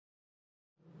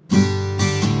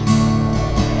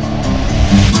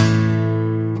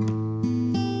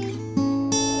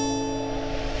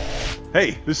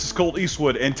Hey, this is Colt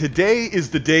Eastwood, and today is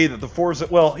the day that the Forza,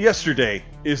 well, yesterday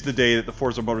is the day that the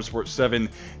Forza Motorsport 7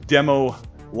 demo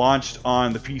launched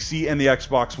on the PC and the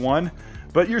Xbox One.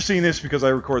 But you're seeing this because I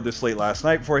recorded this late last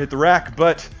night before I hit the rack,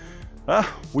 but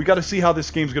we got to see how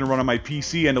this game's going to run on my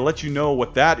PC, and to let you know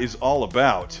what that is all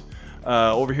about.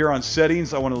 Over here on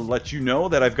settings, I want to let you know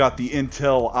that I've got the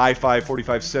Intel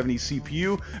i5-4570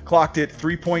 CPU clocked at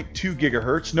 3.2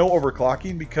 gigahertz, no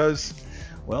overclocking because,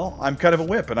 well, I'm kind of a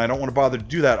wimp and I don't want to bother to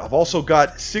do that. I've also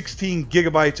got 16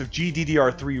 gigabytes of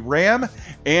GDDR3 RAM,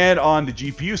 and on the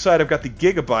GPU side I've got the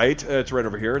Gigabyte, it's right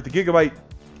over here, the Gigabyte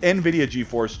NVIDIA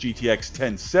GeForce GTX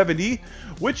 1070,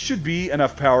 which should be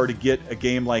enough power to get a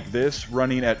game like this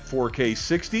running at 4K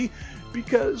 60,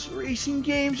 because racing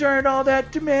games aren't all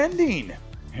that demanding.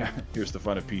 Yeah, here's the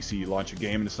fun of PC. You launch a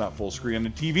game and it's not full screen on the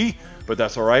TV, but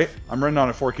that's alright. I'm running on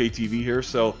a 4K TV here,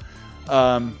 so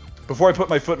before I put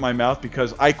my foot in my mouth,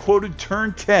 because I quoted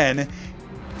Turn 10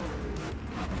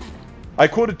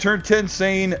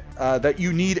 saying that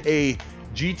you need a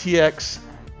GTX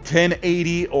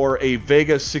 1080 or a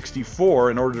Vega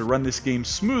 64 in order to run this game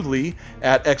smoothly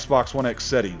at Xbox One X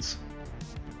settings.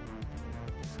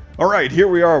 Alright, here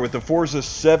we are with the Forza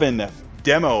 7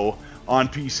 demo on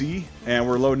PC, and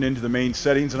we're loading into the main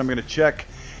settings, and I'm going to check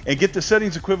and get the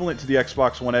settings equivalent to the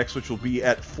Xbox One X, which will be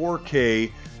at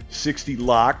 4K 60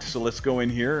 locked. So let's go in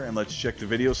here and let's check the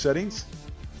video settings.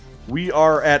 We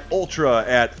are at Ultra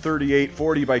at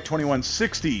 3840 by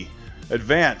 2160.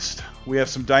 Advanced, we have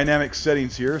some dynamic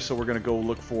settings here, so we're going to go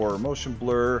look for motion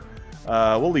blur.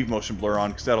 We'll leave motion blur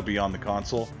on because that'll be on the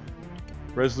console.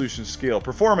 Resolution scale,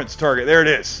 performance target, there it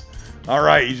is.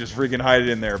 Alright, you just freaking hide it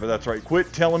in there, but that's right.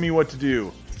 Quit telling me what to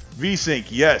do. VSync,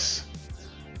 yes.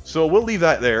 So we'll leave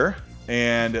that there.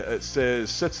 And it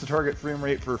says, sets the target frame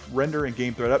rate for render and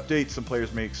game thread updates. Some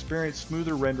players may experience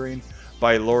smoother rendering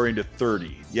by lowering to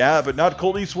 30. Yeah, but not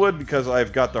Colt Eastwood, because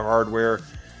I've got the hardware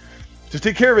to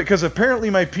take care of it, because apparently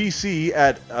my PC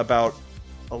at about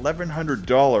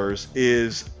 $1,100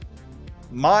 is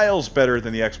miles better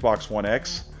than the Xbox One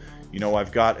X. You know,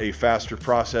 I've got a faster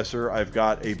processor, I've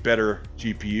got a better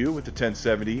GPU with the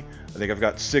 1070. I think I've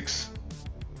got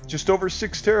just over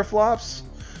 6 teraflops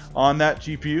on that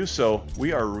GPU, so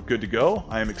we are good to go.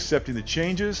 I am accepting the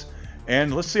changes,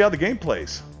 and let's see how the game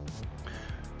plays.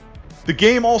 The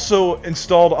game also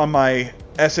installed on my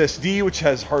SSD, which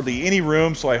has hardly any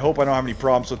room, so I hope I don't have any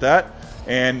problems with that.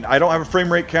 And I don't have a frame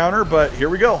rate counter, but here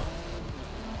we go.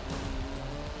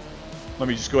 Let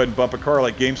me just go ahead and bump a car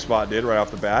like GameSpot did right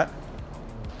off the bat.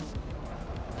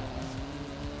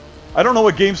 I don't know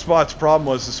what GameSpot's problem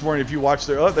was this morning. If you watched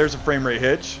their... Oh, there's a frame rate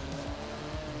hitch.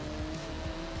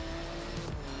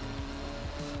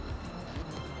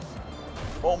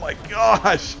 Oh my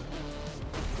gosh!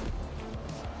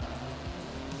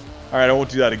 Alright, I won't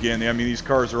do that again. I mean, these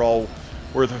cars are all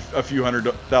worth a few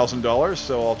 $100,000,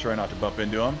 so I'll try not to bump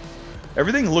into them.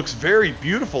 Everything looks very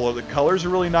beautiful. The colors are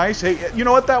really nice. Hey, you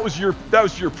know what? That was your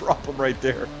problem right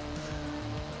there.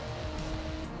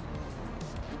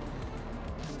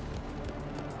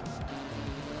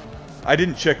 I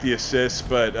didn't check the assist,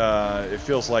 but it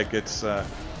feels like it's kind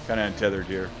of untethered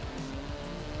here.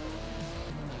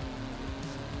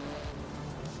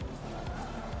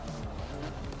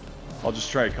 I'll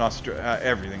just try to concentrate.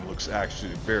 Everything looks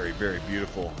actually very, very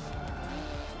beautiful.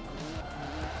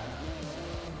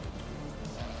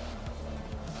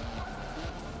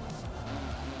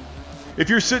 If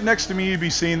you're sitting next to me, you'd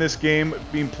be seeing this game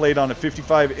being played on a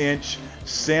 55-inch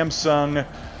Samsung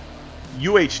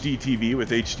UHD TV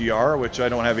with HDR, which I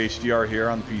don't have HDR here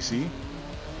on the PC.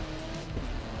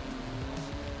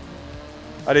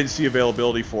 I didn't see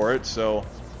availability for it, so...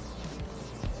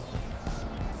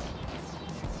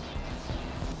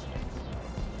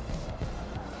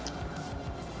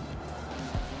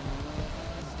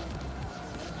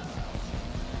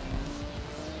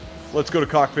 Let's go to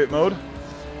cockpit mode.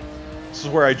 This is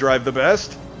where I drive the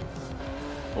best.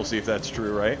 We'll see if that's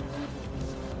true, right?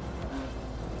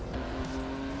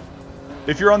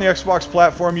 If you're on the Xbox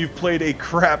platform, you've played a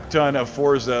crap ton of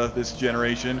Forza this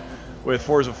generation, with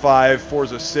Forza 5,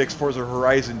 Forza 6, Forza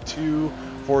Horizon 2,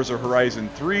 Forza Horizon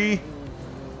 3,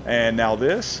 and now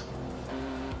this.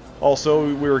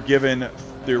 Also, we were given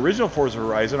the original Forza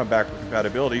Horizon on backward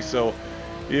compatibility, so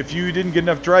if you didn't get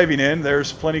enough driving in,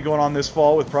 there's plenty going on this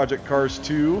fall with Project Cars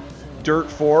 2,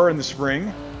 Dirt 4 in the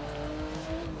spring.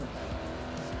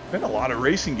 Been a lot of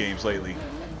racing games lately.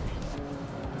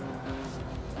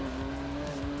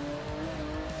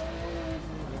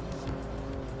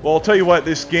 Well, I'll tell you what,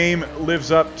 this game lives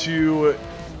up to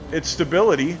its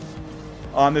stability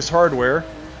on this hardware.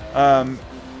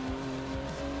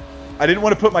 I didn't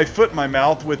want to put my foot in my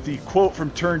mouth with the quote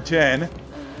from Turn 10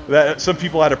 that some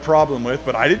people had a problem with,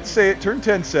 but I didn't say it. Turn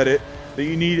 10 said it, that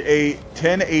you need a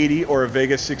 1080 or a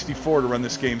Vega 64 to run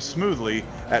this game smoothly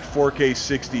at 4K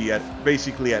 60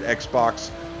 basically at Xbox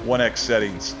One X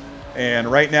settings.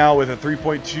 And right now with a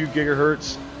 3.2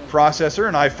 gigahertz processor,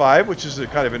 an i5, which is a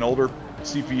kind of an older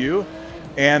CPU,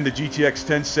 and the GTX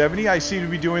 1070, I seem to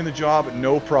be doing the job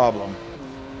no problem.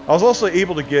 I was also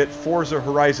able to get Forza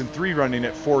Horizon 3 running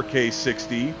at 4K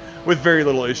 60 with very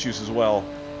little issues as well.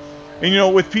 And you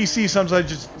know, with PC,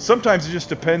 sometimes it just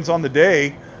depends on the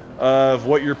day of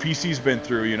what your PC's been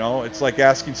through, you know. It's like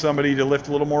asking somebody to lift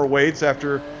a little more weights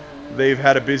after they've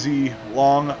had a busy,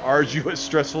 long, arduous,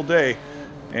 stressful day.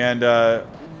 And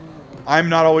I'm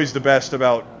not always the best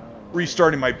about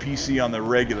restarting my PC on the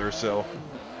regular, so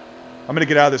I'm going to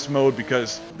get out of this mode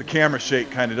because the camera shake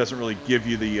kind of doesn't really give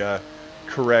you the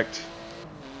correct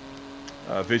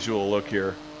visual look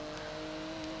here.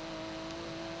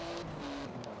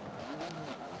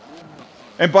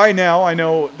 And by now, I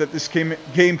know that this game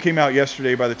came out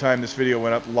yesterday by the time this video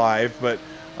went up live, but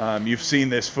you've seen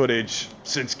this footage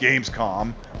since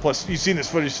Gamescom. Plus, you've seen this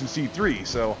footage since E3,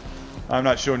 so I'm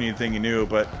not showing you anything new,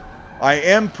 but I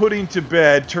am putting to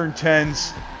bed Turn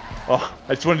 10's... Oh,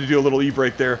 I just wanted to do a little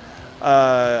e-break there.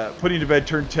 Putting to bed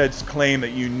Turn 10's claim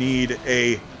that you need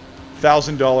a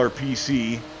 $1,000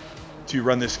 PC to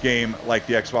run this game like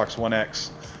the Xbox One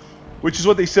X. Which is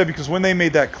what they said, because when they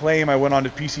made that claim, I went on to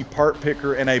PC Part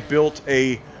Picker and I built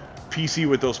a PC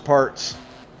with those parts.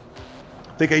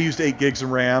 I think I used 8 gigs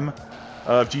of RAM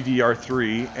of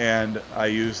GDDR3, and I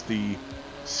used the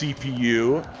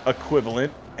CPU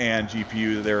equivalent and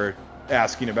GPU that they were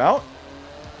asking about.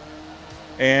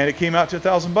 And it came out to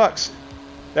 $1,000.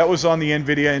 That was on the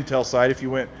NVIDIA Intel side. If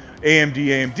you went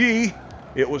AMD,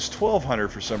 it was $1,200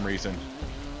 for some reason.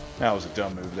 That was a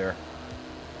dumb move there.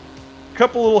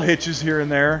 Couple little hitches here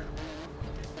and there,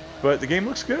 but the game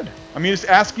looks good. I mean, it's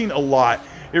asking a lot.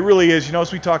 It really is. You know,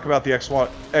 as we talk about the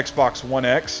Xbox One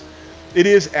X, it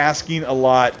is asking a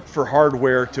lot for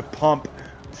hardware to pump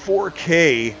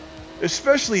 4K,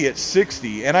 especially at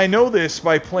 60. And I know this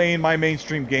by playing my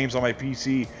mainstream games on my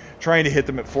PC, trying to hit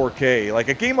them at 4K. Like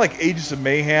a game like Ages of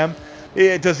Mayhem,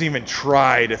 it doesn't even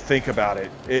try to think about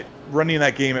it. Running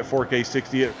that game at 4K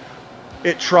 60,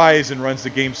 it tries and runs the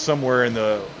game somewhere in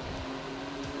the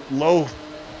low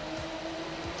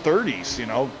 30s, you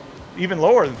know, even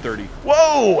lower than 30.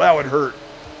 Whoa, that would hurt.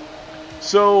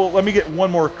 So let me get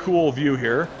one more cool view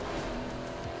here.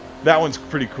 That one's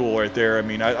pretty cool right there. I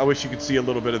mean, I wish you could see a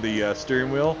little bit of the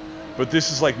steering wheel, but this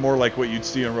is like more like what you'd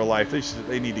see in real life.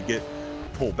 They need to get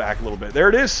pulled back a little bit. There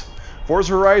it is,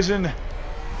 Forza Horizon,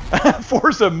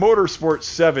 Forza Motorsport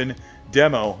 7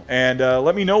 demo, and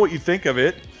let me know what you think of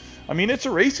it. I mean, it's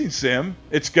a racing sim.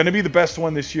 It's going to be the best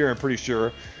one this year, I'm pretty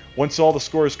sure. Once all the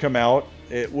scores come out,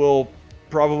 it will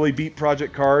probably beat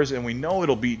Project Cars, and we know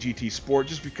it'll beat GT Sport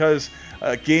just because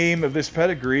a game of this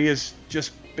pedigree has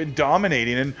just been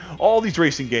dominating, and all these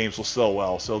racing games will sell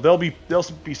well. So they'll be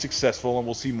successful, and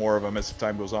we'll see more of them as the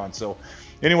time goes on. So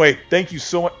anyway, thank you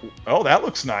so much. Oh, that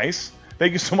looks nice.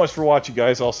 Thank you so much for watching,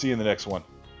 guys. I'll see you in the next one.